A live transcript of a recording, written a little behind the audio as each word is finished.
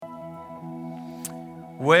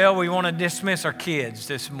Well, we want to dismiss our kids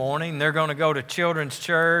this morning. They're going to go to children's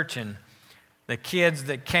church, and the kids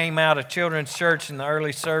that came out of children's church in the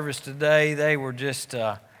early service today, they were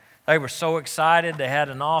so excited. They had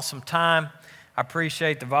an awesome time. I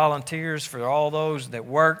appreciate the volunteers for all those that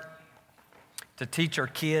work to teach our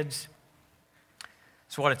kids.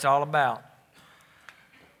 It's what it's all about.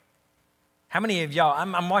 How many of y'all,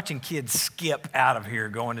 I'm watching kids skip out of here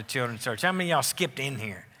going to children's church. How many of y'all skipped in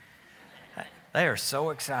here? They are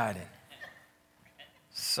so excited.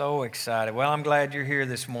 So excited. Well, I'm glad you're here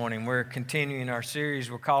this morning. We're continuing our series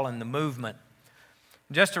we're calling The Movement.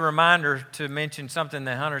 Just a reminder to mention something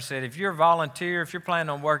that Hunter said. If you're a volunteer, if you're planning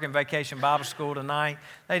on working Vacation Bible School tonight,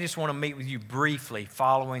 they just want to meet with you briefly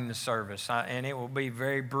following the service. And it will be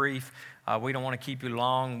very brief. We don't want to keep you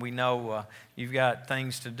long. We know you've got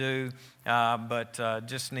things to do, but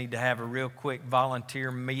just need to have a real quick volunteer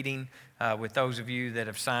meeting with those of you that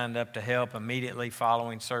have signed up to help immediately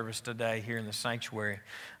following service today here in the sanctuary.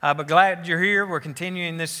 But glad you're here. We're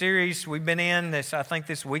continuing this series. We've been in this, I think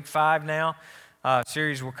this week 5 now,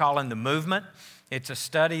 series we're calling The Movement. It's a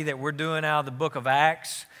study that we're doing out of the book of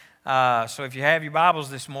Acts. So if you have your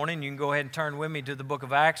Bibles this morning, you can go ahead and turn with me to the book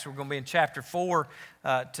of Acts. We're going to be in chapter 4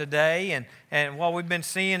 today. And what we've been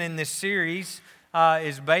seeing in this series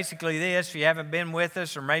is basically this. If you haven't been with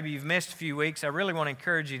us or maybe you've missed a few weeks, I really want to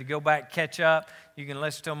encourage you to go back, catch up. You can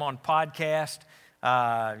listen to them on podcast.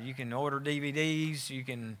 You can order DVDs. You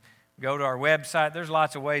can go to our website. There's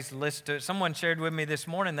lots of ways to listen to it. Someone shared with me this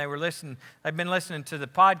morning they've been listening to the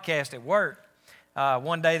podcast at work.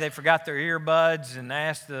 One day they forgot their earbuds and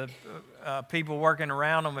asked the people working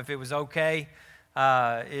around them if it was okay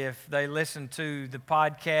if they listened to the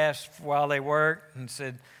podcast while they worked, and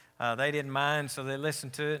said they didn't mind, so they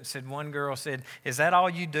listened to it. And said, one girl said, "Is that all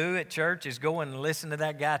you do at church, is go and listen to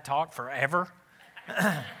that guy talk forever?"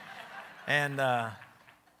 And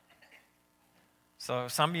so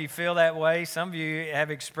some of you feel that way. Some of you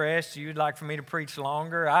have expressed you'd like for me to preach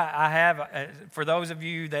longer. I have. For those of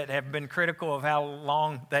you that have been critical of how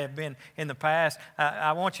long they have been in the past,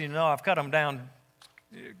 I want you to know I've cut them down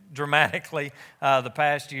dramatically the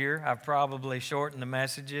past year. I've probably shortened the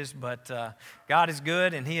messages, but God is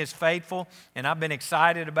good and He is faithful. And I've been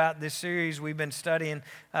excited about this series. We've been studying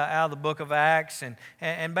out of the book of Acts.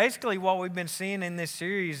 And basically what we've been seeing in this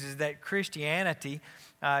series is that Christianity,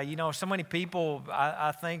 so many people,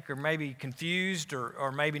 I think, are maybe confused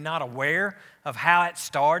or maybe not aware of how it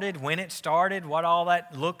started, when it started, what all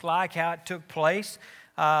that looked like, how it took place.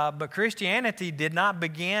 But Christianity did not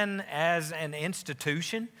begin as an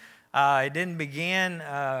institution. It didn't begin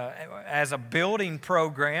as a building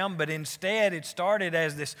program, but instead it started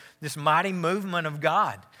as this mighty movement of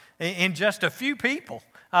God in just a few people.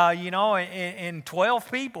 In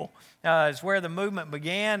 12 people is where the movement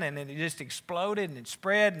began, and it just exploded and it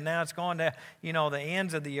spread, and now it's gone to, the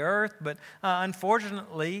ends of the earth. But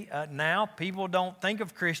unfortunately, now people don't think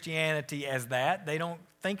of Christianity as that. They don't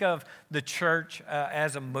think of the church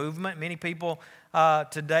as a movement. Many people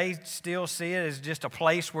today still see it as just a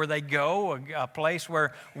place where they go, a place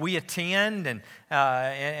where we attend, and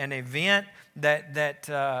an event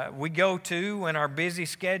that we go to when our busy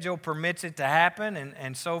schedule permits it to happen,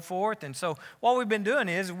 and so forth. And so what we've been doing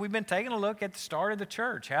is we've been taking a look at the start of the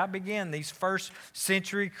church, how it began, these first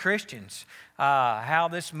century Christians, how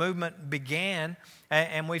this movement began.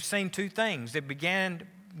 And we've seen two things. It began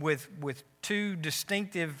with two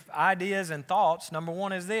distinctive ideas and thoughts. Number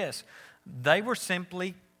one is this: they were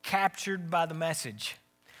simply captured by the message.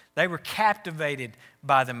 They were captivated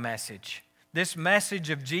by the message. This message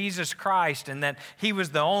of Jesus Christ, and that He was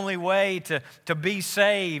the only way to be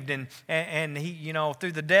saved, and He,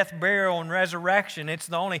 through the death, burial, and resurrection, it's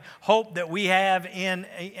the only hope that we have in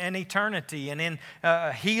eternity, and in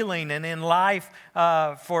healing, and in life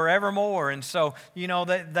forevermore. And so,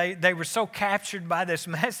 they were so captured by this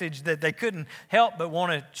message that they couldn't help but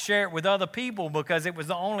want to share it with other people, because it was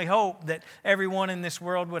the only hope that everyone in this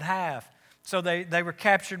world would have. So they were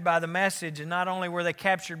captured by the message, and not only were they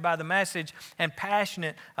captured by the message and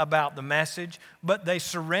passionate about the message, but they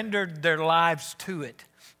surrendered their lives to it.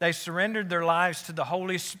 They surrendered their lives to the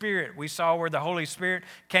Holy Spirit. We saw where the Holy Spirit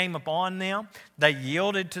came upon them. They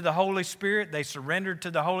yielded to the Holy Spirit. They surrendered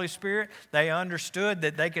to the Holy Spirit. They understood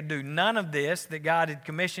that they could do none of this that God had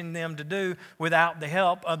commissioned them to do without the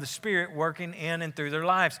help of the Spirit working in and through their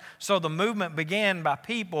lives. So the movement began by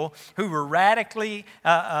people who were radically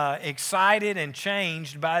excited and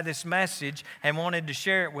changed by this message and wanted to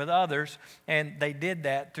share it with others. And they did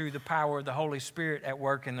that through the power of the Holy Spirit at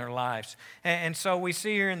work in their lives. And so we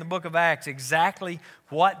see here in the book of Acts exactly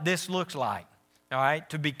what this looks like. all right,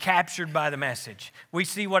 to be captured by the message. We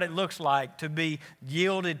see what it looks like to be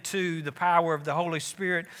yielded to the power of the Holy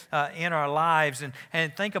Spirit in our lives.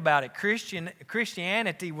 And think about it,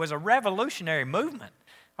 Christianity was a revolutionary movement.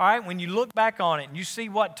 All right, when you look back on it and you see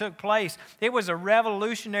what took place, it was a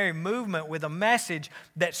revolutionary movement with a message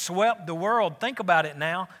that swept the world. Think about it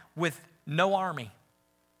now, with no army,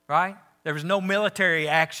 right? There was no military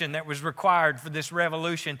action that was required for this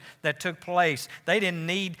revolution that took place. They didn't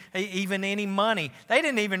need even any money. They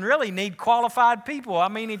didn't even really need qualified people. I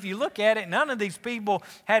mean, if you look at it, none of these people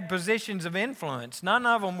had positions of influence. None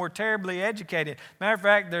of them were terribly educated. Matter of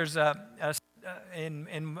fact, there's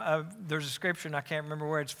there's a scripture, and I can't remember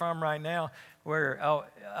where it's from right now, where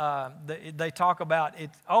they talk about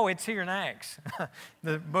it. Oh, it's here in Acts,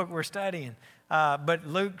 the book we're studying. But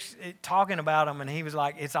Luke's talking about them, and he was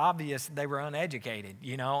like, it's obvious they were uneducated,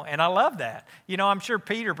 and I love that. I'm sure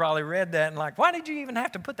Peter probably read that and like, why did you even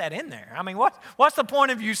have to put that in there? I mean, what's the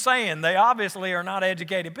point of you saying they obviously are not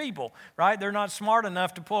educated people, right? They're not smart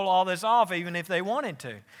enough to pull all this off even if they wanted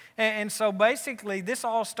to. And so basically this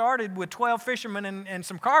all started with 12 fishermen and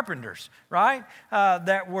some carpenters, right,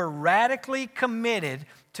 that were radically committed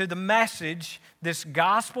to the message, this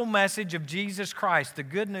gospel message of Jesus Christ, the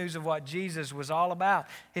good news of what Jesus was all about.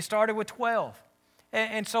 It started with 12.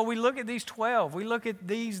 And so we look at these 12. We look at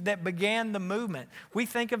these that began the movement. We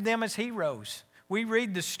think of them as heroes. We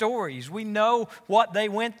read the stories. We know what they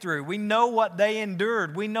went through. We know what they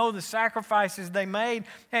endured. We know the sacrifices they made.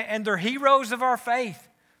 And they're heroes of our faith.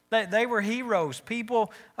 They were heroes.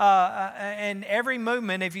 People, and every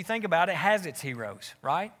movement, if you think about it, has its heroes,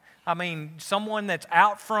 right? I mean, someone that's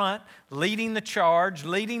out front, leading the charge,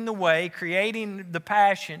 leading the way, creating the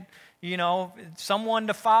passion, someone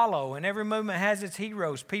to follow. And every movement has its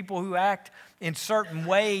heroes, people who act in certain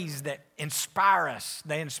ways that inspire us.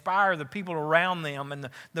 They inspire the people around them and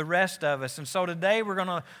the rest of us. And so today we're going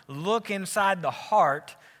to look inside the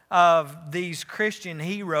heart of these Christian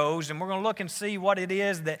heroes, and we're going to look and see what it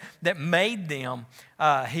is that made them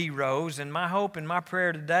heroes. And my hope and my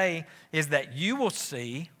prayer today is that you will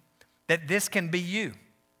see that this can be you.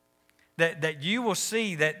 That you will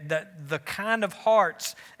see that the kind of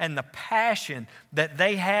hearts and the passion that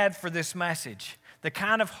they had for this message, the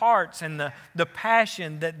kind of hearts and the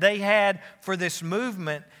passion that they had for this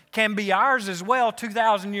movement can be ours as well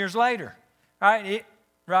 2,000 years later. Right?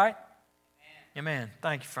 Right? Amen.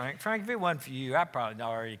 Thank you, Frank. Frank, if it wasn't for you, I'd probably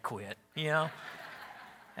already quit,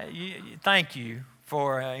 Thank you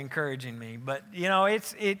for encouraging me. But,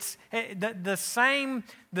 it's the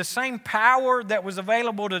same power that was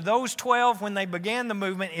available to those 12 when they began the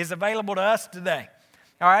movement is available to us today.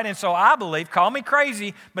 All right, and so I believe, call me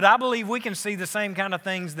crazy, but I believe we can see the same kind of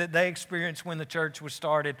things that they experienced when the church was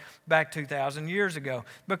started back 2,000 years ago.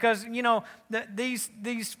 Because,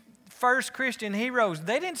 these first Christian heroes,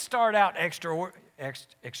 they didn't start out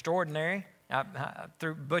extraordinary. I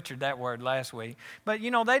butchered that word last week. But,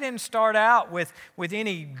 they didn't start out with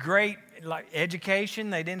any great education.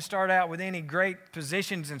 They didn't start out with any great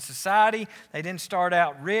positions in society. They didn't start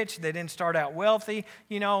out rich. They didn't start out wealthy.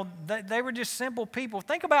 They were just simple people.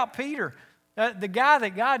 Think about Peter, the guy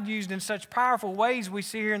that God used in such powerful ways we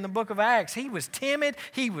see here in the book of Acts. He was timid.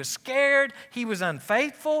 He was scared. He was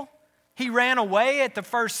unfaithful. He ran away at the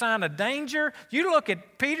first sign of danger. You look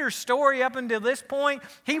at Peter's story up until this point,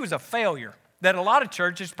 he was a failure that a lot of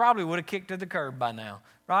churches probably would have kicked to the curb by now,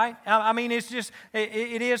 right? I mean, it's just,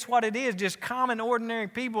 it is what it is, just common, ordinary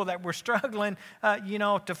people that were struggling,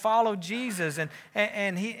 to follow Jesus.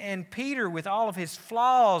 And Peter, with all of his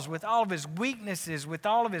flaws, with all of his weaknesses, with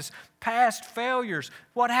all of his past failures,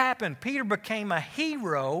 what happened? Peter became a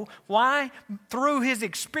hero. Why? Through his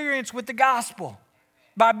experience with the gospel.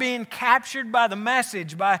 By being captured by the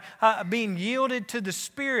message, by being yielded to the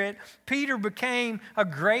Spirit, Peter became a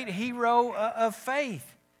great hero of faith.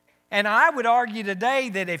 And I would argue today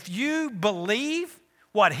that if you believe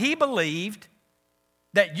what he believed,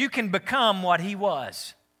 that you can become what he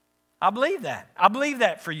was. I believe that. I believe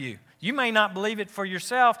that for you. You may not believe it for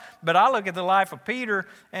yourself, but I look at the life of Peter,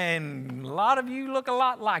 and a lot of you look a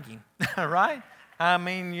lot like him, right? I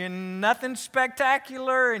mean, you're nothing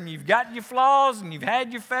spectacular, and you've got your flaws, and you've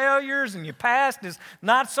had your failures, and your past is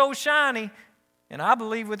not so shiny. And I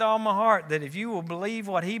believe with all my heart that if you will believe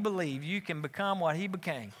what he believed, you can become what he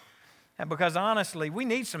became. And because honestly, we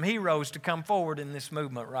need some heroes to come forward in this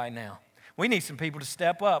movement right now. We need some people to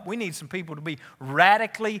step up. We need some people to be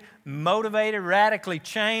radically motivated, radically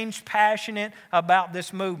changed, passionate about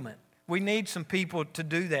this movement. We need some people to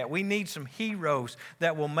do that. We need some heroes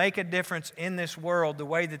that will make a difference in this world the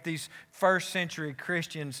way that these first century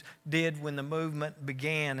Christians did when the movement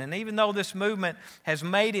began. And even though this movement has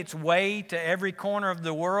made its way to every corner of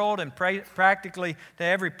the world and practically to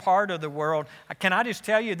every part of the world, can I just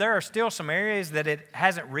tell you, there are still some areas that it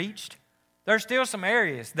hasn't reached. There's still some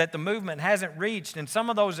areas that the movement hasn't reached, and some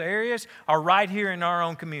of those areas are right here in our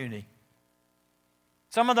own community.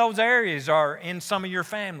 Some of those areas are in some of your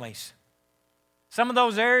families. Some of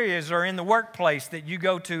those areas are in the workplace that you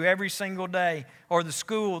go to every single day or the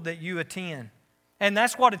school that you attend. And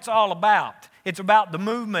that's what it's all about. It's about the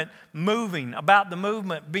movement moving, about the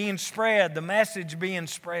movement being spread, the message being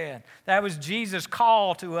spread. That was Jesus'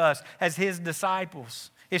 call to us as His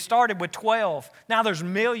disciples. It started with 12. Now there's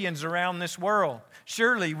millions around this world.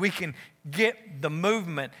 Surely we can get the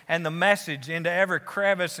movement and the message into every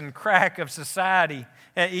crevice and crack of society,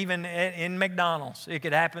 even in McDonald's. It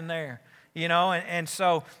could happen there. And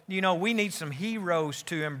so, we need some heroes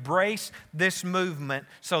to embrace this movement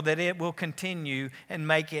so that it will continue and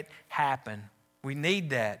make it happen. We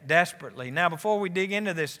need that desperately. Now, before we dig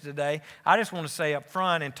into this today, I just want to say up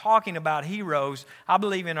front, in talking about heroes, I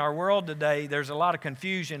believe in our world today, there's a lot of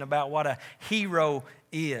confusion about what a hero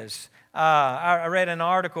is. I read an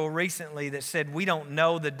article recently that said we don't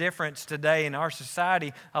know the difference today in our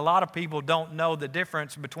society. A lot of people don't know the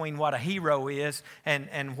difference between what a hero is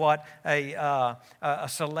and what a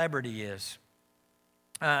celebrity is.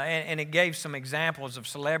 And it gave some examples of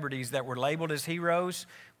celebrities that were labeled as heroes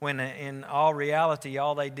when in all reality,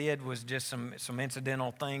 all they did was just some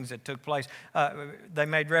incidental things that took place. They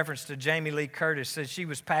made reference to Jamie Lee Curtis, said she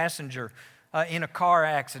was passenger in a car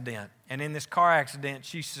accident. And in this car accident,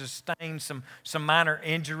 she sustained some minor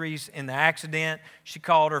injuries in the accident. She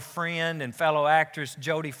called her friend and fellow actress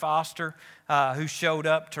Jodie Foster, who showed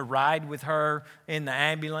up to ride with her in the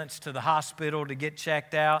ambulance to the hospital to get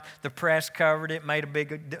checked out. The press covered it, made a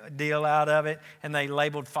big deal out of it, and they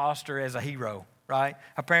labeled Foster as a hero. Right?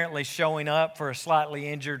 Apparently showing up for a slightly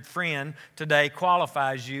injured friend today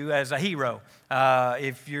qualifies you as a hero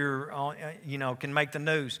if you're on, can make the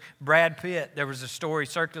news. Brad Pitt, there was a story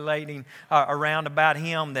circulating around about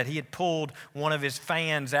him that he had pulled one of his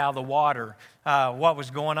fans out of the water. What was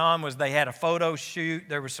going on was they had a photo shoot.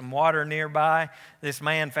 There was some water nearby. This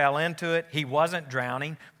man fell into it. He wasn't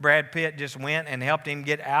drowning. Brad Pitt just went and helped him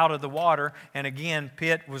get out of the water. And again,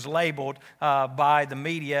 Pitt was labeled by the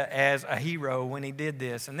media as a hero when he did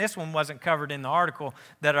this. And this one wasn't covered in the article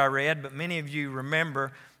that I read, but many of you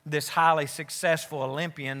remember this highly successful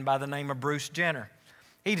Olympian by the name of Bruce Jenner.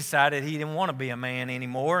 He decided he didn't want to be a man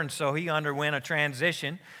anymore, and so he underwent a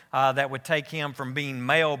transition that would take him from being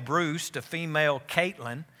male Bruce to female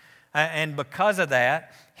Caitlyn. And because of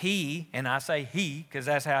that, he, and I say he because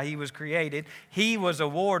that's how he was created, he was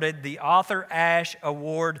awarded the Arthur Ashe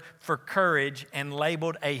Award for Courage and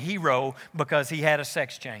labeled a hero because he had a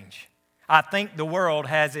sex change. I think the world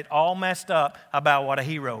has it all messed up about what a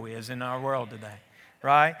hero is in our world today.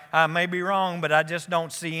 Right? I may be wrong, but I just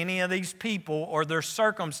don't see any of these people or their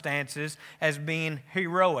circumstances as being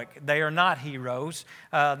heroic. They are not heroes.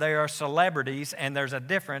 They are celebrities, and there's a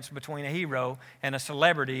difference between a hero and a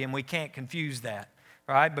celebrity, and we can't confuse that.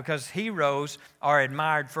 Right? Because heroes are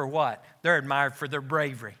admired for what? They're admired for their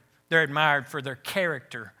bravery. They're admired for their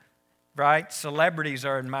character. Right? Celebrities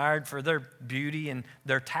are admired for their beauty and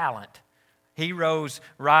their talent. Heroes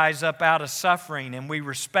rise up out of suffering, and we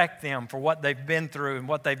respect them for what they've been through and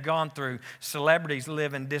what they've gone through. Celebrities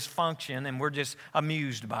live in dysfunction, and we're just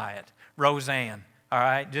amused by it. Roseanne, all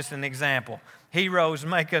right, just an example. Heroes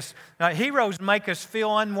make us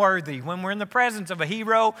feel unworthy. When we're in the presence of a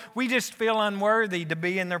hero, we just feel unworthy to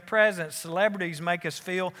be in their presence. Celebrities make us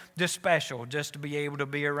feel just special just to be able to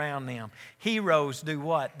be around them. Heroes do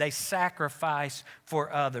what? They sacrifice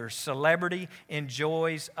for others. Celebrity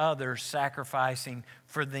enjoys others sacrificing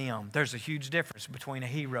for them. There's a huge difference between a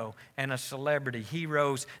hero and a celebrity.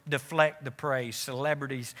 Heroes deflect the praise.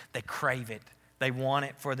 Celebrities, they crave it. They want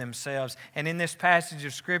it for themselves. And in this passage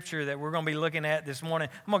of Scripture that we're going to be looking at this morning,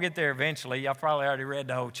 I'm going to get there eventually. Y'all probably already read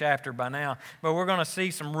the whole chapter by now. But we're going to see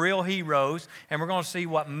some real heroes, and we're going to see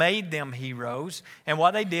what made them heroes. And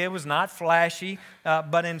what they did was not flashy,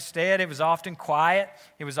 but instead it was often quiet.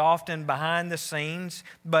 It was often behind the scenes.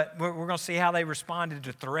 But we're going to see how they responded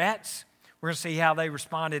to threats. We're going to see how they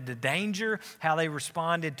responded to danger, how they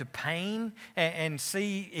responded to pain, and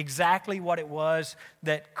see exactly what it was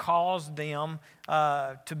that caused them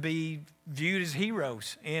to be viewed as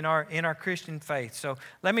heroes in our Christian faith. So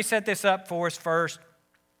let me set this up for us first.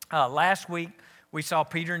 Last week, we saw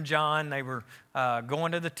Peter and John. They were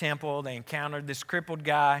going to the temple. They encountered this crippled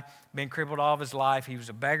guy, been crippled all of his life. He was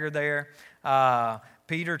a beggar there.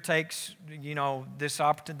 Peter takes, this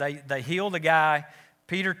opportunity. They heal the guy.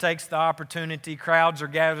 Peter takes the opportunity. Crowds are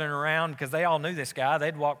gathering around because they all knew this guy.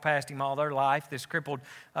 They'd walked past him all their life, this crippled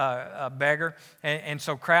beggar. And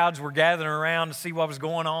so crowds were gathering around to see what was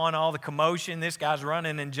going on, all the commotion. This guy's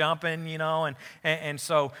running and jumping, And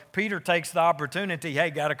so Peter takes the opportunity. Hey,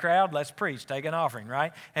 got a crowd? Let's preach. Take an offering,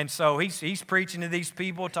 right? And so he's preaching to these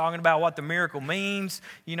people, talking about what the miracle means,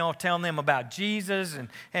 telling them about Jesus.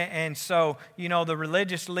 And so, the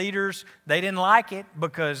religious leaders, they didn't like it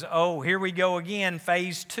because, here we go again, phase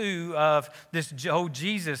 2 of this whole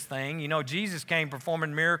Jesus thing. Jesus came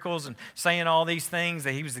performing miracles and saying all these things,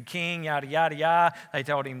 that he was the king, yada, yada, yada. They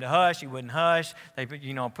told him to hush. He wouldn't hush. They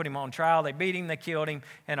put him on trial. They beat him. They killed him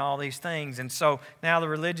and all these things. And so now the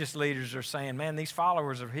religious leaders are saying, man, these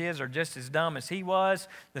followers of his are just as dumb as he was.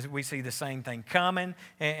 We see the same thing coming.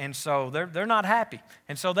 And so they're not happy.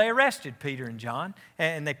 And so they arrested Peter and John,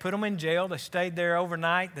 and they put them in jail. They stayed there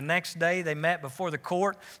overnight. The next day they met before the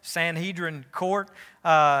court, Sanhedrin court.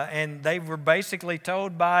 And they were basically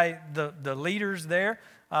told by the leaders there,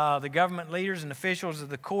 the government leaders and officials of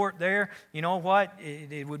the court there, you know what,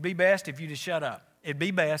 it would be best if you just shut up. It'd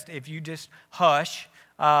be best if you just hush.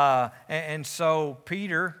 And so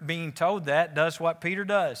Peter, being told that, does what Peter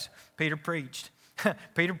does. Peter preached.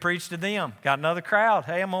 Peter preached to them. Got another crowd.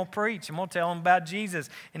 Hey, I'm going to preach. I'm going to tell them about Jesus.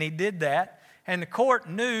 And he did that. And the court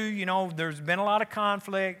knew, there's been a lot of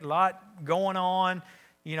conflict, a lot going on.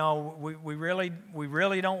 We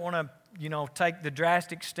really don't want to, take the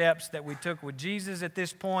drastic steps that we took with Jesus at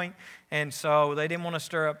this point. And so they didn't want to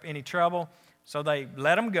stir up any trouble. So they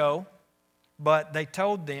let them go, but they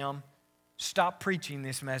told them, stop preaching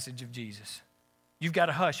this message of Jesus. You've got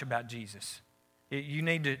to hush about Jesus. You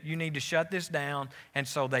need to shut this down. And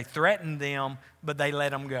so they threatened them, but they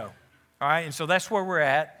let them go. All right, and so that's where we're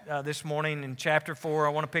at this morning in chapter 4. I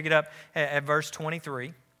want to pick it up at verse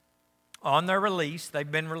 23. On their release,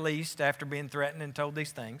 they've been released after being threatened and told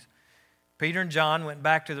these things. Peter and John went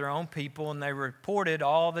back to their own people, and they reported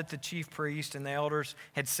all that the chief priest and the elders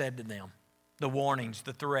had said to them, the warnings,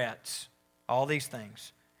 the threats, all these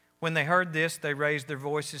things. When they heard this, they raised their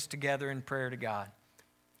voices together in prayer to God.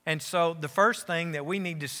 And so the first thing that we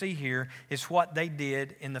need to see here is what they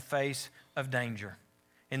did in the face of danger,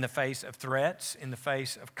 in the face of threats, in the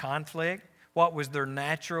face of conflict. What was their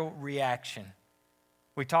natural reaction?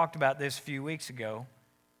 We talked about this a few weeks ago.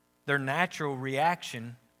 Their natural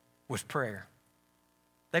reaction was prayer.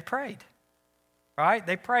 They prayed, right?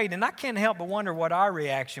 They prayed, and I can't help but wonder what our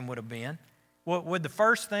reaction would have been. Would the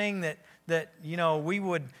first thing that we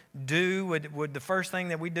would do, would the first thing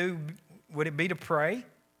that we do, would it be to pray?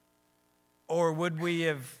 Or would we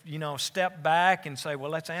have, stepped back and say,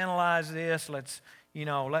 well, let's analyze this, let's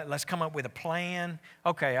come up with a plan.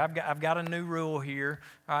 Okay, I've got a new rule here.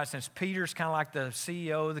 All right, since Peter's kind of like the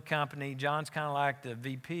CEO of the company, John's kind of like the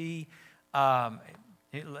VP,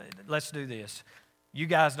 let's do this. You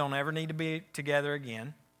guys don't ever need to be together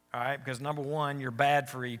again, all right, because number one, you're bad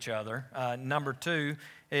for each other. Number two,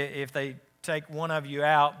 if they take one of you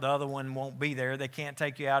out, the other one won't be there. They can't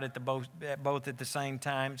take you out at both at the same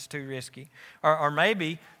time. It's too risky. Or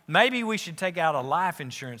maybe we should take out a life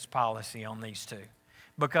insurance policy on these two.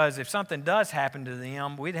 Because if something does happen to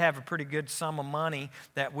them, we'd have a pretty good sum of money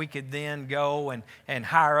that we could then go and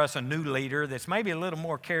hire us a new leader that's maybe a little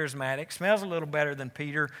more charismatic, smells a little better than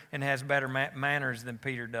Peter, and has better manners than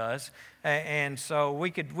Peter does. And so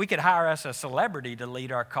we could hire us a celebrity to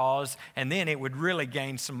lead our cause, and then it would really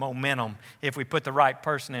gain some momentum if we put the right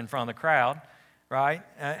person in front of the crowd, right?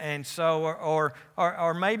 And so,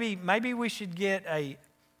 or maybe we should get a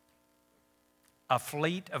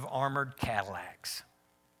fleet of armored Cadillacs.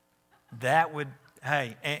 That would,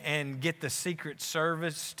 and get the Secret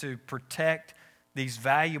Service to protect these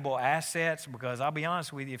valuable assets, because I'll be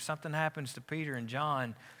honest with you, if something happens to Peter and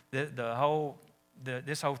John, this whole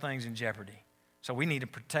thing's in jeopardy. So we need to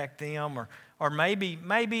protect them, or maybe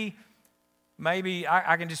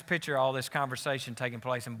I can just picture all this conversation taking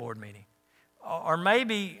place in board meeting. Or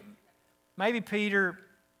maybe Peter,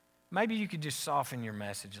 maybe you could just soften your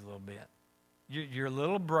message a little bit. You're a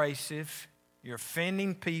little abrasive. You're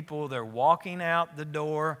offending people. They're walking out the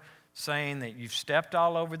door saying that you've stepped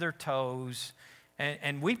all over their toes.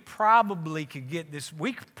 And we probably could get this,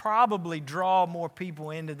 we could probably draw more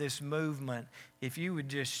people into this movement if you would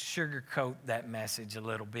just sugarcoat that message a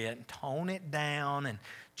little bit and tone it down and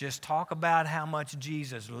just talk about how much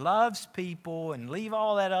Jesus loves people and leave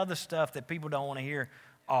all that other stuff that people don't want to hear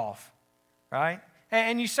off, right?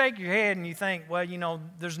 And you shake your head and you think, well,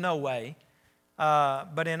 there's no way.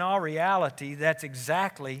 But in all reality, that's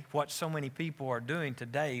exactly what so many people are doing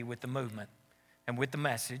today with the movement and with the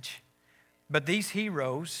message. But these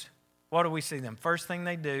heroes, what do we see them? First thing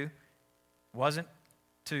they do wasn't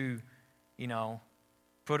to,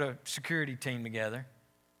 put a security team together.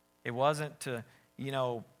 It wasn't to,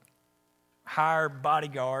 hire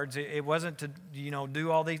bodyguards. It wasn't to,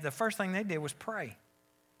 do all these. The first thing they did was pray.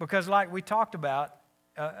 Because like we talked about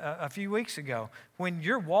a few weeks ago, when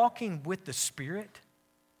you're walking with the Spirit,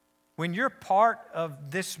 when you're part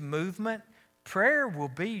of this movement, prayer will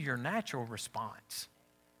be your natural response.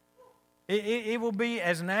 It will be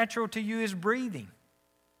as natural to you as breathing.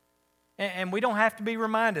 And we don't have to be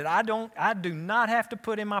reminded. I do not have to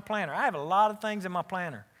put in my planner. I have a lot of things in my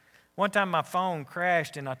planner. One time my phone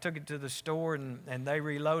crashed and I took it to the store and they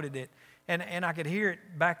reloaded it. And I could hear it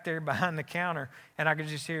back there behind the counter, and I could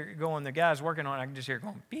just hear it going. The guys working on it, I could just hear it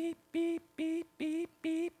going beep, beep, beep, beep,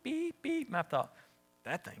 beep, beep, beep. And I thought,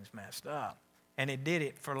 that thing's messed up. And it did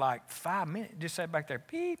it for like 5 minutes. Just sat back there,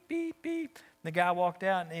 beep, beep, beep. The guy walked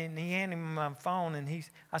out and he handed me my phone, and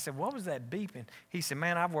I said, what was that beeping? He said,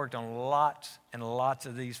 man, I've worked on lots and lots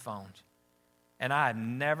of these phones, and I had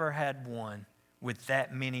never had one with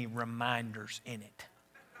that many reminders in it.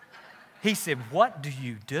 He said, what do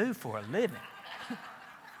you do for a living?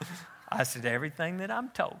 I said, everything that I'm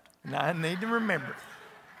told, and I need to remember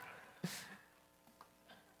it.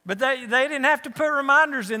 But they didn't have to put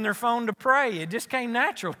reminders in their phone to pray. It just came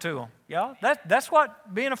natural to them, y'all. That's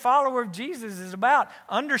what being a follower of Jesus is about,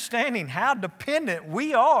 understanding how dependent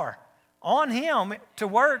we are on Him to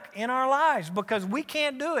work in our lives, because we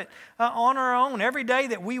can't do it on our own. Every day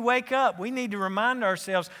that we wake up, we need to remind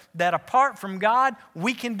ourselves that apart from God,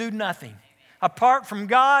 we can do nothing. Apart from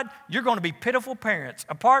God, you're going to be pitiful parents.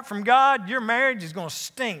 Apart from God, your marriage is going to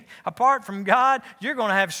stink. Apart from God, you're going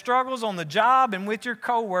to have struggles on the job and with your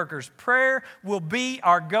coworkers. Prayer will be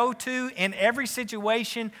our go-to in every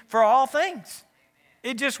situation for all things.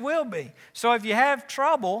 It just will be. So if you have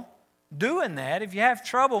trouble doing that, if you have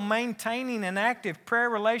trouble maintaining an active prayer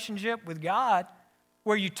relationship with God,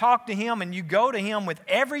 where you talk to Him and you go to Him with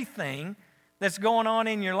everything that's going on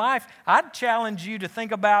in your life, I'd challenge you to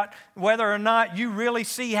think about whether or not you really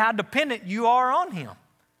see how dependent you are on Him.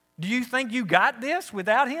 Do you think you got this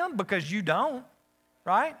without Him? Because you don't,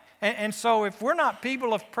 right? And so if we're not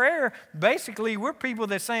people of prayer, basically we're people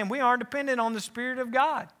that's saying we aren't dependent on the Spirit of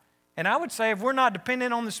God. And I would say if we're not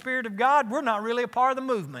dependent on the Spirit of God, we're not really a part of the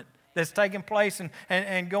movement that's taking place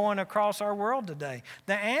and going across our world today.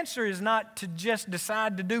 The answer is not to just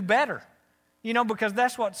decide to do better, because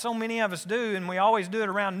that's what so many of us do, and we always do it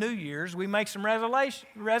around New Year's. We make some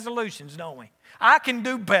resolutions, don't we? I can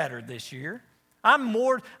do better this year. I'm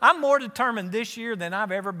more determined this year than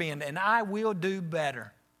I've ever been, and I will do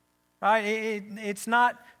better, right? It's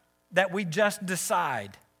not that we just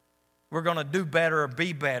decide we're going to do better or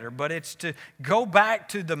be better, but it's to go back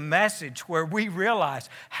to the message where we realize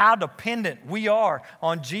how dependent we are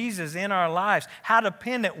on Jesus in our lives, how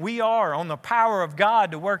dependent we are on the power of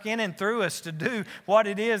God to work in and through us to do what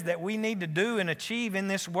it is that we need to do and achieve in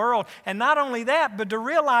this world. And not only that, but to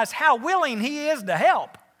realize how willing He is to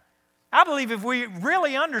help. I believe if we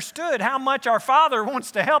really understood how much our Father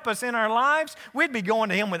wants to help us in our lives, we'd be going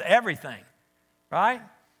to Him with everything, right?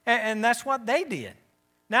 And that's what they did.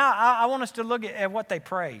 Now, I want us to look at what they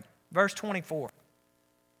prayed. Verse 24.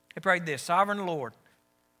 They prayed this: Sovereign Lord,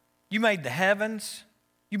 You made the heavens,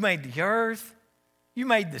 You made the earth, You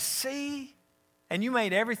made the sea, and You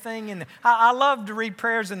made everything in there. I love to read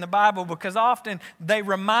prayers in the Bible because often they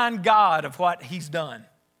remind God of what He's done.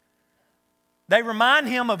 They remind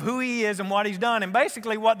Him of who He is and what He's done. And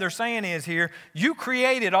basically what they're saying is here, You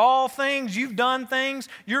created all things, You've done things,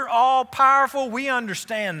 You're all powerful. We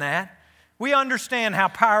understand that. We understand how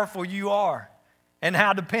powerful You are and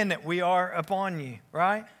how dependent we are upon You,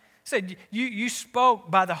 right? It said, you spoke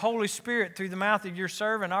by the Holy Spirit through the mouth of Your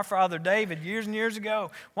servant, our father David, years and years ago.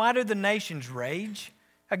 Why do the nations rage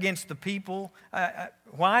against the people?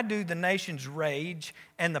 Why do the nations rage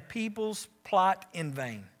and the peoples plot in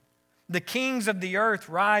vain? The kings of the earth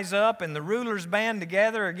rise up and the rulers band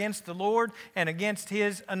together against the Lord and against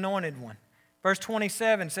His anointed one. Verse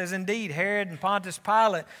 27 says, Indeed, Herod and Pontius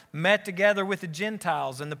Pilate met together with the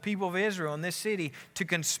Gentiles and the people of Israel in this city to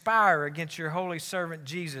conspire against Your holy servant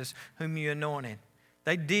Jesus, whom You anointed.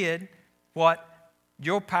 They did what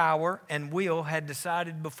Your power and will had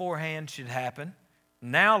decided beforehand should happen.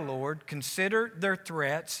 Now, Lord, consider their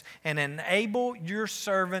threats and enable Your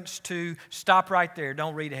servants to... Stop right there.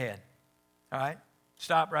 Don't read ahead. All right?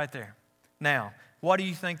 Stop right there. Now, what do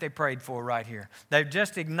you think they prayed for right here? They've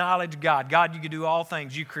just acknowledged God. God, You can do all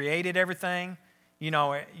things. You created everything.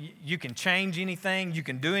 you can change anything, you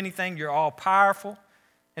can do anything, you're all powerful.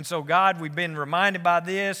 And so, God, we've been reminded by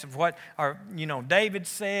this of what David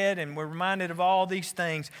said, and we're reminded of all these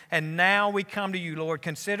things. And now we come to you, Lord.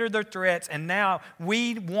 Consider their threats, and now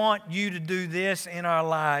we want you to do this in our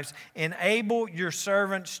lives. Enable your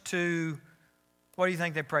servants to, what do you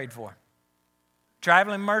think they prayed for?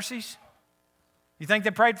 Traveling mercies? You think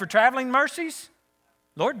they prayed for traveling mercies?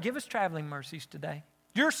 Lord, give us traveling mercies today.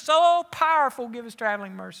 You're so powerful, give us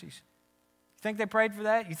traveling mercies. You think they prayed for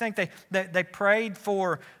that? You think they prayed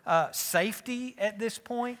for safety at this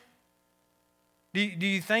point? Do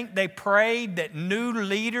you think they prayed that new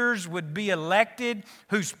leaders would be elected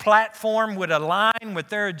whose platform would align with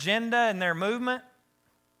their agenda and their movement?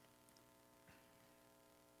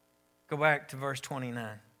 Go back to verse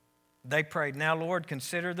 29. They prayed, now, Lord,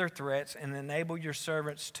 consider their threats and enable your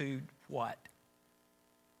servants to what?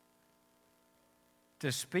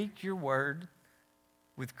 To speak your word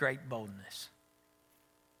with great boldness.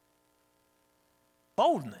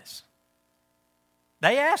 Boldness.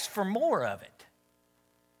 They asked for more of it.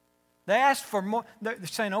 They asked for more. They're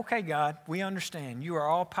saying, okay, God, we understand. You are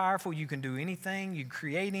all powerful. You can do anything. You can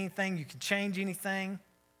create anything. You can change anything.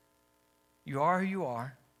 You are who you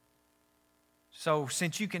are. So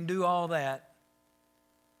since you can do all that,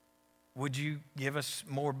 would you give us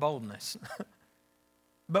more boldness?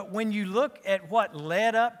 But when you look at what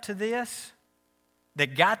led up to this,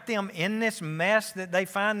 that got them in this mess that they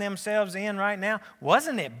find themselves in right now,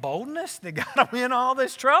 wasn't it boldness that got them in all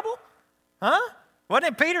this trouble? Huh?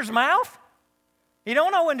 Wasn't it Peter's mouth? He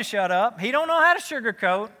don't know when to shut up. He don't know how to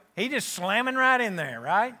sugarcoat. He just slamming right in there,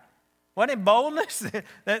 right? Wasn't it boldness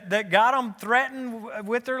that got them threatened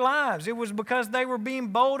with their lives? It was because they were being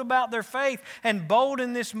bold about their faith and bold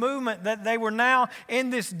in this movement that they were now in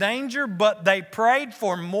this danger, but they prayed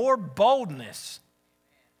for more boldness.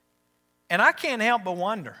 And I can't help but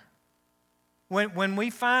wonder, when we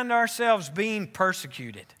find ourselves being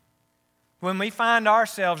persecuted, when we find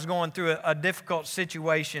ourselves going through a difficult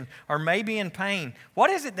situation or maybe in pain, what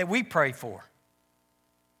is it that we pray for?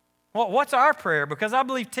 Well, what's our prayer? Because I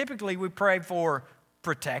believe typically we pray for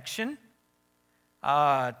protection.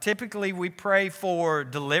 Typically we pray for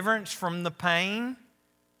deliverance from the pain.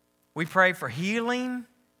 We pray for healing.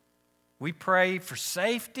 We pray for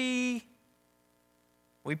safety.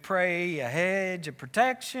 We pray a hedge of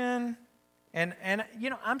protection. And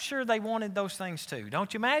I'm sure they wanted those things too.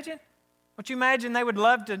 Don't you imagine? Don't you imagine they would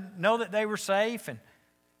love to know that they were safe and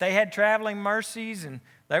they had traveling mercies and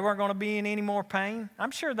they weren't going to be in any more pain?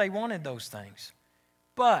 I'm sure they wanted those things.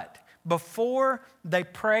 But before they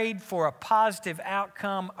prayed for a positive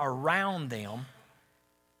outcome around them,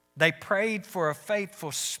 they prayed for a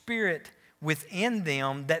faithful spirit within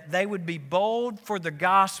them that they would be bold for the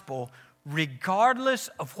gospel regardless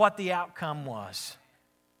of what the outcome was.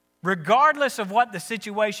 Regardless of what the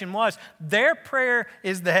situation was, their prayer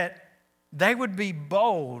is that they would be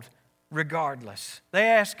bold regardless. They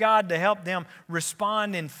asked God to help them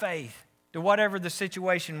respond in faith to whatever the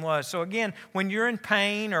situation was. So again, when you're in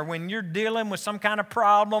pain or when you're dealing with some kind of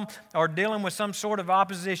problem or dealing with some sort of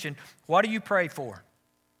opposition, what do you pray for?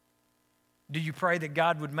 Do you pray that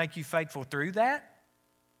God would make you faithful through that?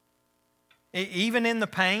 Even in the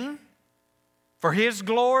pain? For His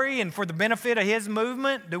glory and for the benefit of His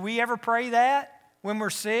movement? Do we ever pray that when we're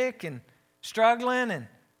sick and struggling and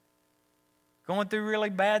going through really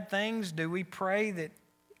bad things? Do we pray that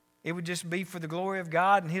it would just be for the glory of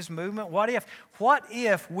God and His movement? What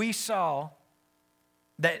if we saw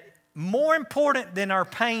that more important than our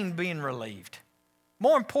pain being relieved,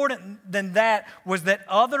 more important than that was that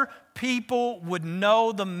other people would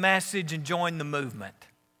know the message and join the movement?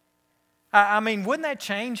 I mean, wouldn't that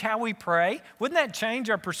change how we pray? Wouldn't that change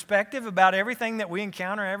our perspective about everything that we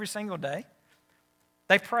encounter every single day?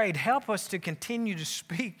 They prayed, help us to continue to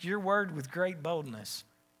speak your word with great boldness.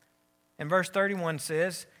 And verse 31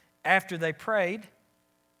 says, after they prayed,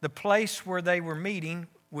 the place where they were meeting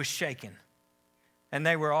was shaken. And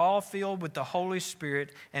they were all filled with the Holy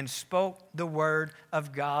Spirit and spoke the word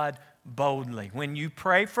of God boldly. When you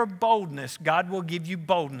pray for boldness, God will give you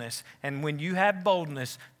boldness. And when you have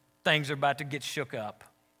boldness, things are about to get shook up.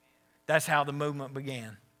 That's how the movement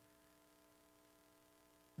began.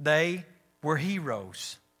 They were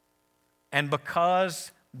heroes. And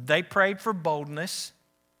because they prayed for boldness,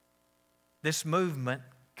 this movement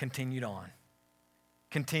continued on,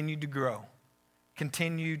 continued to grow,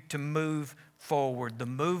 continued to move forward. The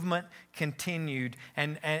movement continued.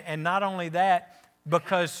 And not only that,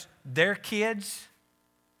 because their kids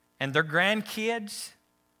and their grandkids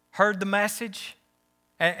heard the message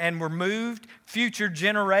and were moved, future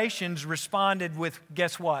generations responded with,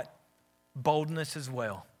 guess what? boldness as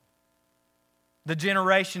well. The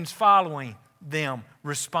generations following them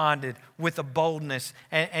responded with a boldness.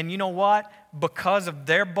 And you know what? Because of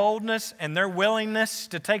their boldness and their willingness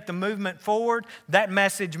to take the movement forward, that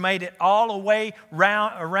message made it all the way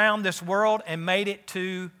around this world and made it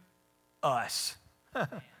to us.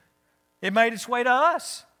 It made its way to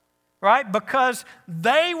us, right? Because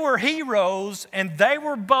they were heroes and they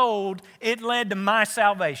were bold, it led to my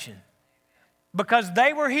salvation. Because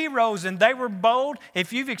they were heroes and they were bold,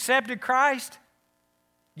 if you've accepted Christ,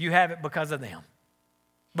 you have it because of them.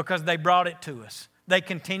 Because they brought it to us. They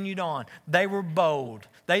continued on. They were bold.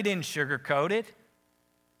 They didn't sugarcoat it,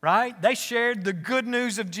 right? They shared the good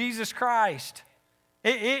news of Jesus Christ.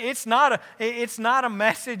 It's not a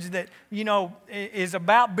message that, is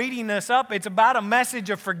about beating us up. It's about a message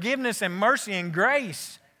of forgiveness and mercy and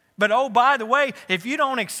grace. But oh, by the way, if you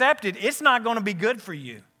don't accept it, it's not going to be good for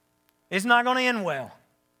you. It's not going to end well.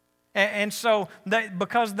 And so,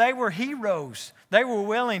 because they were heroes, they were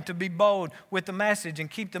willing to be bold with the message and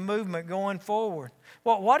keep the movement going forward.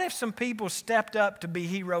 Well, what if some people stepped up to be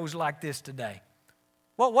heroes like this today?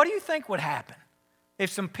 Well, what do you think would happen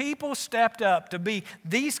if some people stepped up to be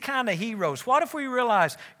these kind of heroes? What if we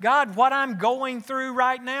realized, God, what I'm going through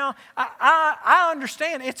right now, I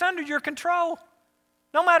understand it's under your control.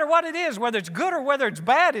 No matter what it is, whether it's good or whether it's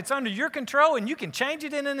bad, it's under your control and you can change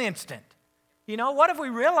it in an instant. What if we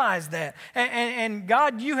realize that? And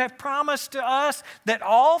God, you have promised to us that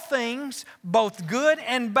all things, both good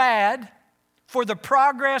and bad, for the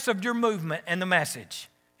progress of your movement and the message.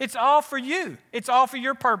 It's all for you. It's all for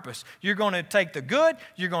your purpose. You're going to take the good,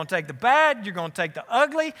 you're going to take the bad, you're going to take the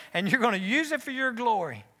ugly, and you're going to use it for your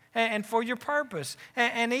glory and for your purpose.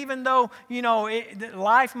 And even though,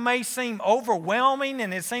 life may seem overwhelming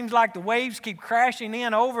and it seems like the waves keep crashing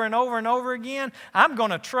in over and over and over again, I'm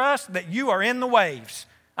going to trust that you are in the waves.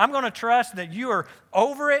 I'm going to trust that you are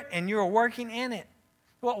over it and you are working in it.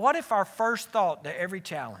 Well, what if our first thought to every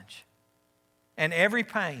challenge and every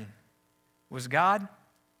pain was, God,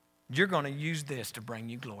 you're going to use this to bring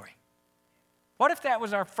you glory? What if that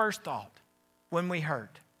was our first thought when we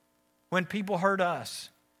hurt, when people hurt us,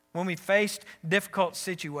 when we faced difficult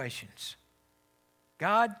situations?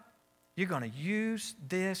 God, you're going to use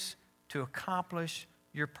this to accomplish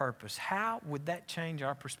your purpose. How would that change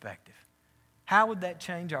our perspective? How would that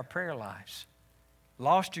change our prayer lives?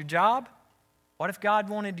 Lost your job? What if God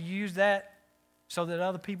wanted to use that so that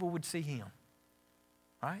other people would see Him?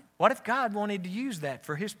 Right? What if God wanted to use that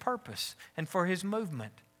for His purpose and for His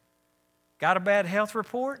movement? Got a bad health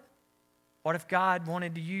report? What if God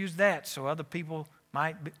wanted to use that so other people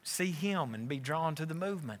might see Him and be drawn to the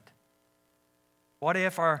movement? What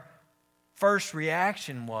if our first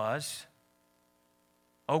reaction was,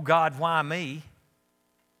 oh God, why me?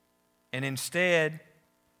 And instead,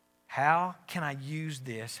 how can I use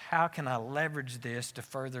this? How can I leverage this to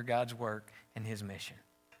further God's work and His mission?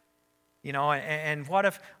 And what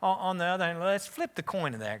if, on the other hand, let's flip the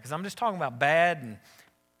coin of that, because I'm just talking about bad and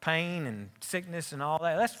pain and sickness and all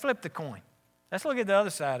that. Let's flip the coin. Let's look at the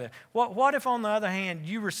other side of it. What if, on the other hand,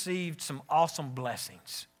 you received some awesome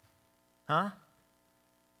blessings? Huh?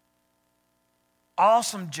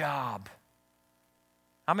 Awesome job.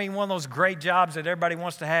 I mean, one of those great jobs that everybody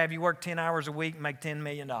wants to have. You work 10 hours a week and make $10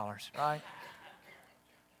 million, right?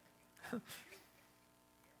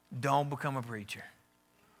 Don't become a preacher.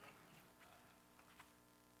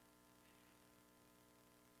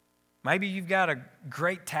 Maybe you've got a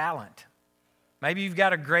great talent. Maybe you've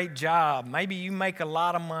got a great job. Maybe you make a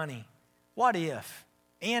lot of money. What if,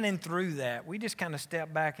 in and through that, we just kind of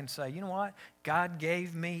step back and say, you know what? God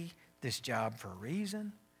gave me this job for a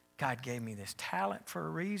reason. God gave me this talent for a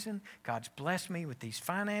reason. God's blessed me with these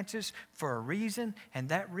finances for a reason. And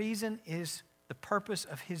that reason is the purpose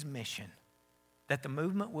of His mission, that the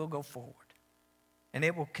movement will go forward and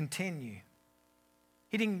it will continue.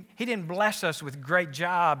 He didn't bless us with great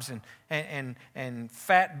jobs and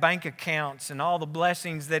fat bank accounts and all the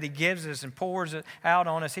blessings that He gives us and pours it out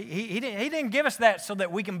on us. He didn't give us that so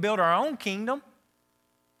that we can build our own kingdom.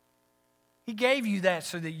 He gave you that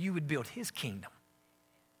so that you would build His kingdom.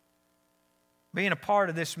 Being a part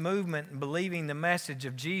of this movement and believing the message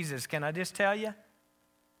of Jesus, can I just tell you?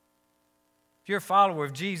 If you're a follower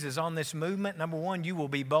of Jesus on this movement, number one, you will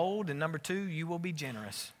be bold, and number two, you will be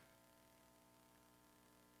generous.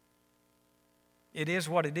 It is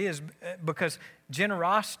what it is, because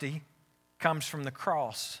generosity comes from the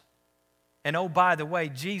cross. And oh, by the way,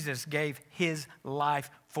 Jesus gave His life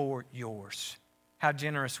for yours. How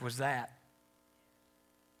generous was that?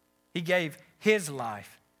 He gave His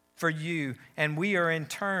life for you, and we are in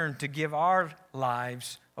turn to give our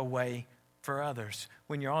lives away for others.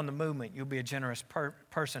 When you're on the movement, you'll be a generous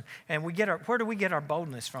person. And where do we get our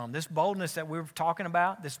boldness from? This boldness that we were talking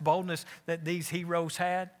about, this boldness that these heroes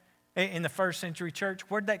had in the first century church,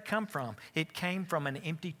 where'd that come from? It came from an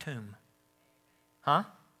empty tomb. Huh?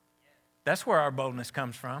 That's where our boldness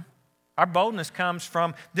comes from. Our boldness comes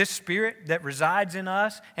from this Spirit that resides in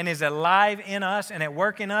us and is alive in us and at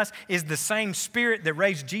work in us, is the same Spirit that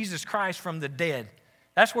raised Jesus Christ from the dead.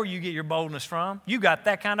 That's where you get your boldness from. You got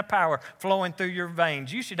that kind of power flowing through your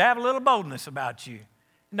veins. You should have a little boldness about you.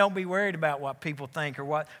 Don't be worried about what people think or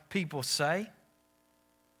what people say.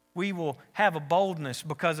 We will have a boldness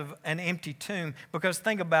because of an empty tomb. Because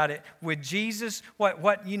think about it, with Jesus,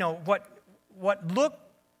 what looked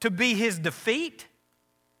to be his defeat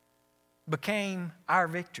became our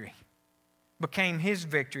victory, became his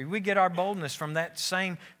victory. We get our boldness from that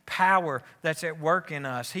same power that's at work in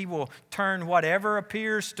us. He will turn whatever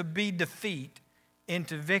appears to be defeat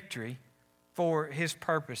into victory for his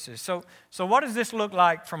purposes. So what does this look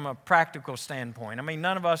like from a practical standpoint? I mean,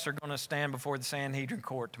 none of us are going to stand before the Sanhedrin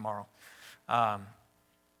court tomorrow.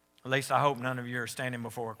 At least I hope none of you are standing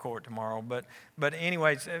before a court tomorrow. But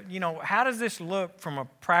anyways, how does this look from a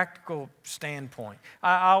practical standpoint?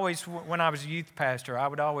 I always, when I was a youth pastor, I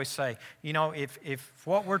would always say, if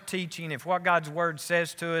what we're teaching, if what God's Word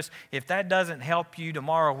says to us, if that doesn't help you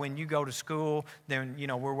tomorrow when you go to school, then,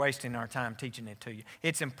 we're wasting our time teaching it to you.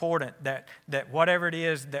 It's important that whatever it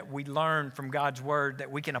is that we learn from God's Word,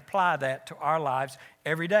 that we can apply that to our lives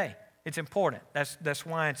every day. It's important. That's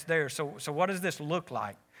why it's there. So what does this look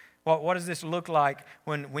like? What does this look like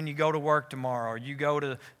when you go to work tomorrow, or you go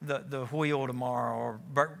to the Wheel tomorrow, or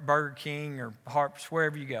Burger King, or Harps,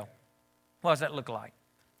 wherever you go? What does that look like?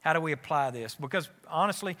 How do we apply this? Because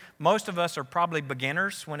honestly, most of us are probably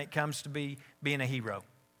beginners when it comes to being a hero.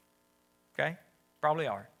 Okay? Probably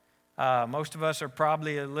are. Most of us are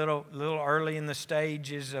probably a little early in the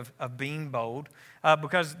stages of being bold,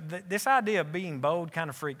 because this idea of being bold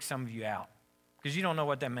kind of freaks some of you out, because you don't know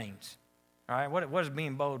what that means. All right, what does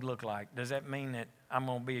being bold look like? Does that mean that I'm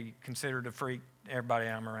going to be considered a freak, everybody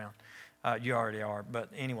I'm around? You already are, but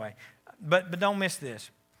anyway. But don't miss this.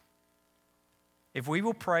 If we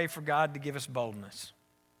will pray for God to give us boldness,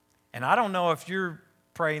 and I don't know if you're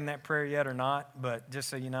praying that prayer yet or not, but just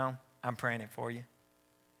so you know, I'm praying it for you.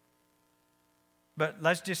 But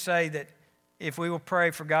let's just say that if we will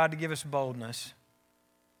pray for God to give us boldness,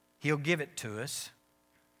 He'll give it to us.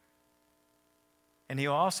 And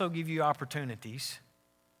He'll also give you opportunities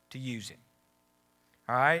to use it.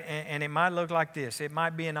 All right? And it might look like this. It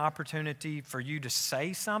might be an opportunity for you to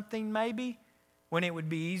say something maybe when it would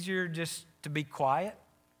be easier just to be quiet.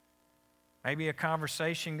 Maybe a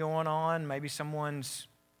conversation going on. Maybe someone's,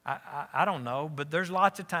 I don't know. But there's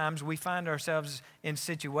lots of times we find ourselves in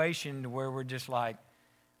situations where we're just like,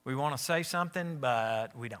 we want to say something,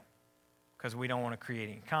 but we don't. Because we don't want to create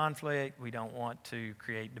any conflict. We don't want to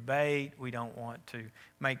create debate. We don't want to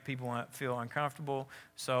make people feel uncomfortable.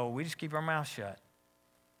 So we just keep our mouth shut.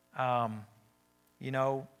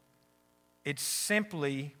 It's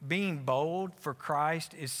simply being bold for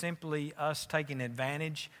Christ is simply us taking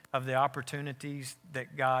advantage of the opportunities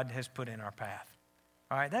that God has put in our path.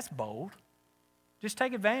 All right, that's bold. Just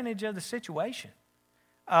take advantage of the situation.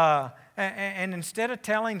 And instead of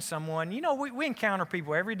telling someone, we encounter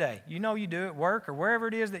people every day. You do at work or wherever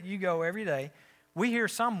it is that you go every day. We hear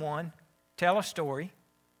someone tell a story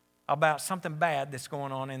about something bad that's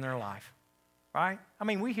going on in their life, right? I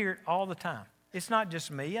mean, we hear it all the time. It's not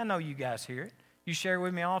just me. I know you guys hear it. You share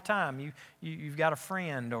with me all the time. You've got a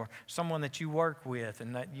friend or someone that you work with,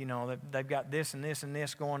 and that they've got this and this and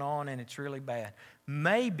this going on, and it's really bad.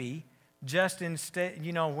 Maybe just instead,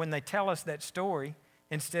 when they tell us that story,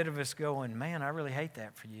 instead of us going, man, I really hate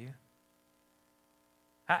that for you.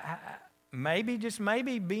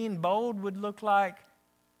 Maybe being bold would look like,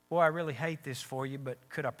 boy, I really hate this for you, but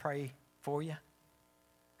could I pray for you?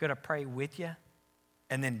 Could I pray with you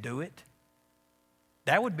and then do it?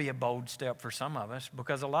 That would be a bold step for some of us,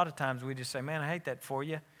 because a lot of times we just say, man, I hate that for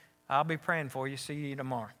you. I'll be praying for you. See you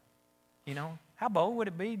tomorrow. How bold would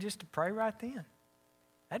it be just to pray right then?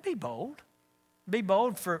 That'd be bold. Be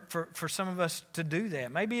bold for some of us to do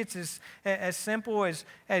that. Maybe it's as simple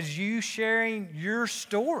as you sharing your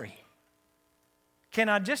story. Can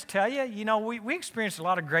I just tell you, we experience a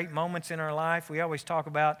lot of great moments in our life. We always talk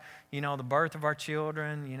about, the birth of our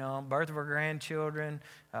children, birth of our grandchildren,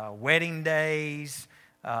 wedding days,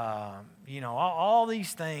 all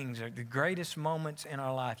these things are the greatest moments in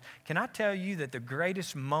our lives. Can I tell you that the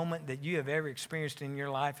greatest moment that you have ever experienced in your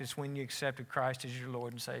life is when you accepted Christ as your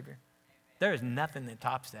Lord and Savior? There is nothing that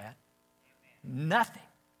tops that. Nothing.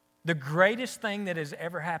 The greatest thing that has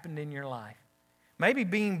ever happened in your life. Maybe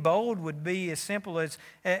being bold would be as simple as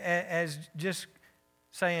just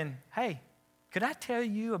saying, hey, could I tell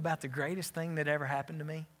you about the greatest thing that ever happened to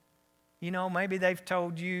me? You know, maybe they've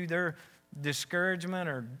told you their discouragement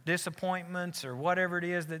or disappointments or whatever it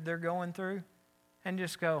is that they're going through. And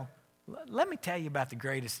just go, let me tell you about the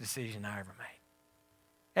greatest decision I ever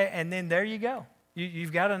made. And then there you go.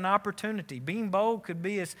 You've got an opportunity. Being bold could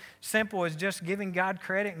be as simple as just giving God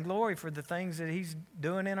credit and glory for the things that He's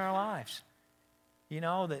doing in our lives. You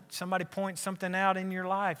know, that somebody points something out in your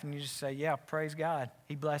life and you just say, yeah, praise God.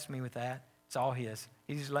 He blessed me with that. It's all His.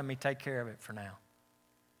 He just let me take care of it for now.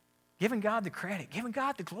 Giving God the credit, giving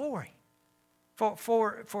God the glory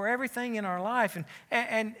for everything in our life.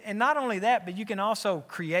 And not only that, but you can also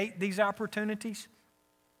create these opportunities.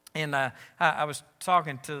 And I was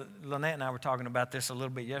talking to Lynette, and I were talking about this a little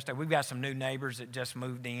bit yesterday. We've got some new neighbors that just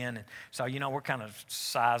moved in, and so we're kind of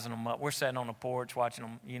sizing them up. We're sitting on the porch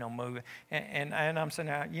watching them, move. And I'm saying,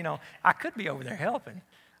 I could be over there helping,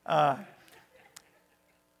 but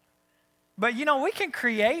we can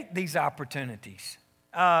create these opportunities.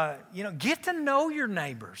 Get to know your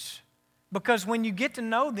neighbors. Because when you get to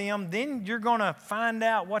know them, then you're going to find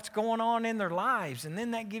out what's going on in their lives. And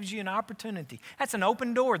then that gives you an opportunity. That's an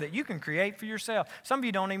open door that you can create for yourself. Some of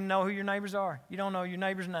you don't even know who your neighbors are. You don't know your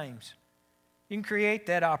neighbors' names. You can create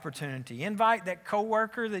that opportunity. Invite that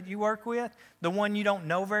coworker that you work with, the one you don't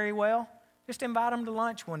know very well. Just invite them to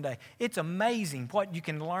lunch one day. It's amazing what you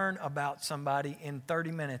can learn about somebody in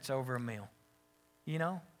 30 minutes over a meal.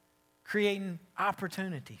 Creating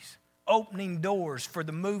opportunities. Opening doors for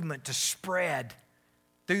the movement to spread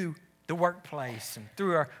through the workplace and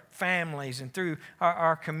through our families and through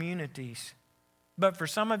our communities. But for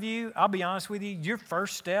some of you, I'll be honest with you, your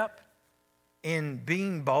first step in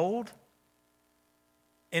being bold,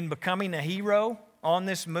 in becoming a hero on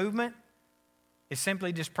this movement, is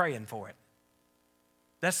simply just praying for it.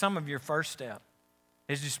 That's some of your first step,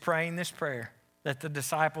 is just praying this prayer that the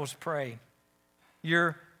disciples prayed.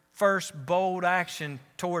 Your first bold action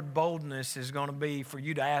toward boldness is going to be for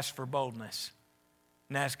you to ask for boldness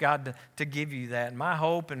and ask God to give you that. My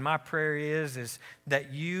hope and my prayer is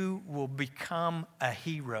that you will become a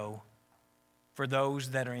hero for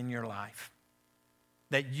those that are in your life.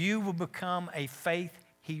 That you will become a faith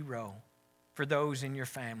hero for those in your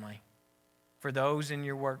family, for those in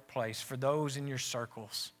your workplace, for those in your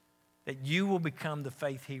circles. That you will become the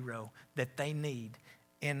faith hero that they need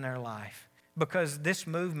in their life. Because this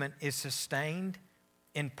movement is sustained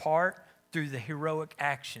in part through the heroic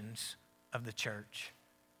actions of the church.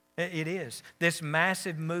 It is. This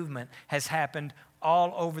massive movement has happened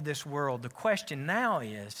all over this world. The question now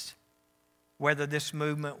is whether this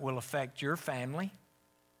movement will affect your family,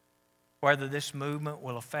 whether this movement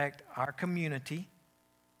will affect our community.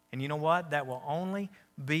 And you know what? That will only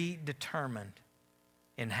be determined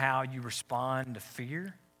in how you respond to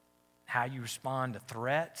fear, how you respond to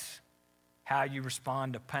threats, how you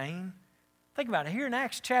respond to pain. Think about it. Here in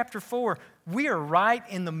Acts chapter 4, we are right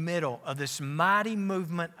in the middle of this mighty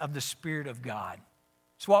movement of the Spirit of God.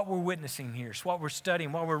 It's what we're witnessing here. It's what we're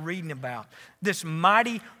studying, what we're reading about. This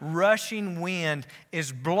mighty rushing wind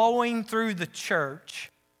is blowing through the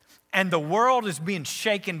church, and the world is being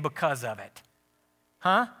shaken because of it.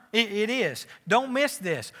 It is. Don't miss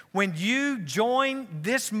this. When you join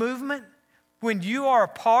this movement, when you are a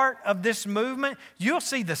part of this movement, you'll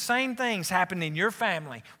see the same things happen in your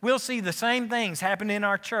family. We'll see the same things happen in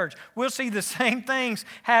our church. We'll see the same things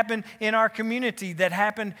happen in our community that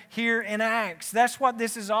happened here in Acts. That's what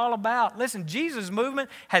this is all about. Listen, Jesus'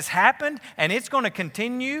 movement has happened, and it's going to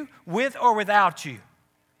continue with or without you.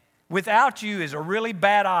 Without you is a really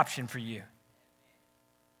bad option for you.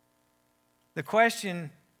 The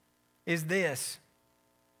question is this: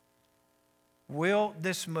 will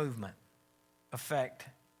this movement affect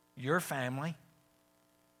your family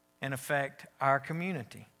and affect our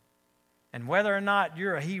community? And whether or not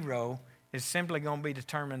you're a hero is simply going to be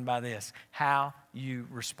determined by this: how you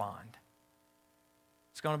respond.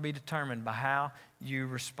 It's going to be determined by how you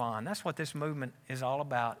respond. That's what this movement is all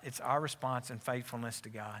about. It's our response and faithfulness to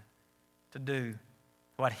God to do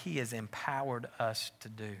what He has empowered us to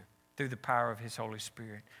do through the power of His Holy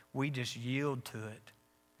Spirit. We just yield to it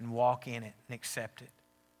and walk in it and accept it.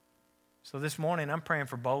 So this morning, I'm praying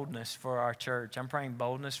for boldness for our church. I'm praying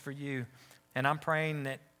boldness for you. And I'm praying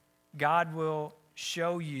that God will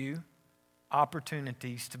show you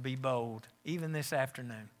opportunities to be bold, even this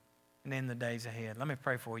afternoon and in the days ahead. Let me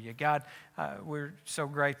pray for you. God, we're so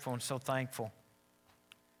grateful and so thankful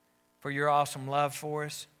for your awesome love for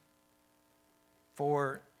us,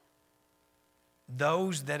 for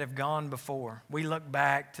those that have gone before. We look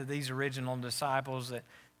back to these original disciples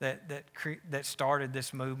that started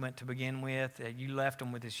this movement to begin with. You left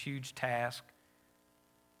them with this huge task.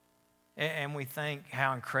 And we think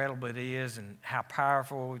how incredible it is and how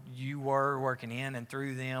powerful you were working in and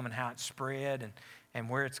through them and how it spread and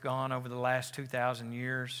where it's gone over the last 2,000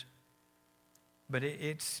 years. But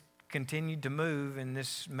it's continued to move, and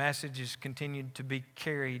this message has continued to be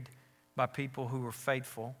carried by people who were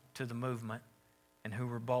faithful to the movement and who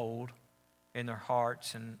were bold in their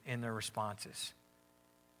hearts and in their responses.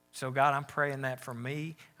 So God, I'm praying that for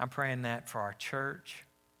me. I'm praying that for our church.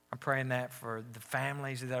 I'm praying that for the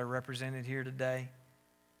families that are represented here today.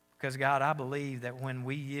 Because God, I believe that when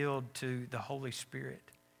we yield to the Holy Spirit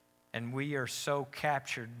and we are so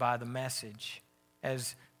captured by the message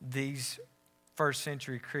as these first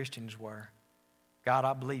century Christians were, God,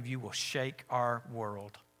 I believe you will shake our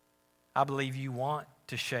world. I believe you want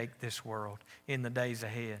to shake this world in the days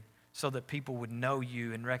ahead so that people would know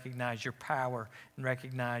you and recognize your power and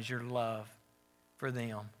recognize your love for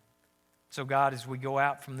them. So God, as we go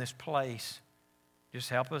out from this place, just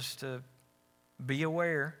help us to be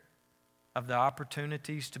aware of the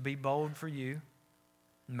opportunities to be bold for you.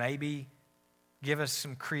 Maybe give us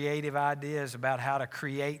some creative ideas about how to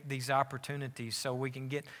create these opportunities so we can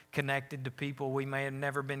get connected to people we may have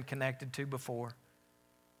never been connected to before,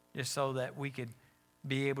 just so that we could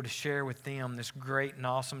be able to share with them this great and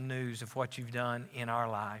awesome news of what you've done in our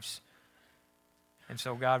lives. And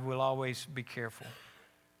so, God, we'll always be careful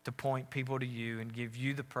to point people to you and give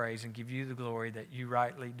you the praise and give you the glory that you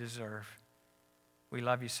rightly deserve. We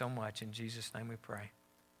love you so much. In Jesus' name we pray.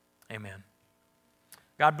 Amen.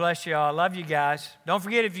 God bless you all. I love you guys. Don't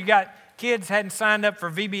forget, if you got kids hadn't signed up for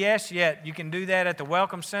VBS yet, you can do that at the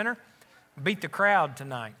Welcome Center. Beat the crowd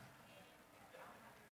tonight.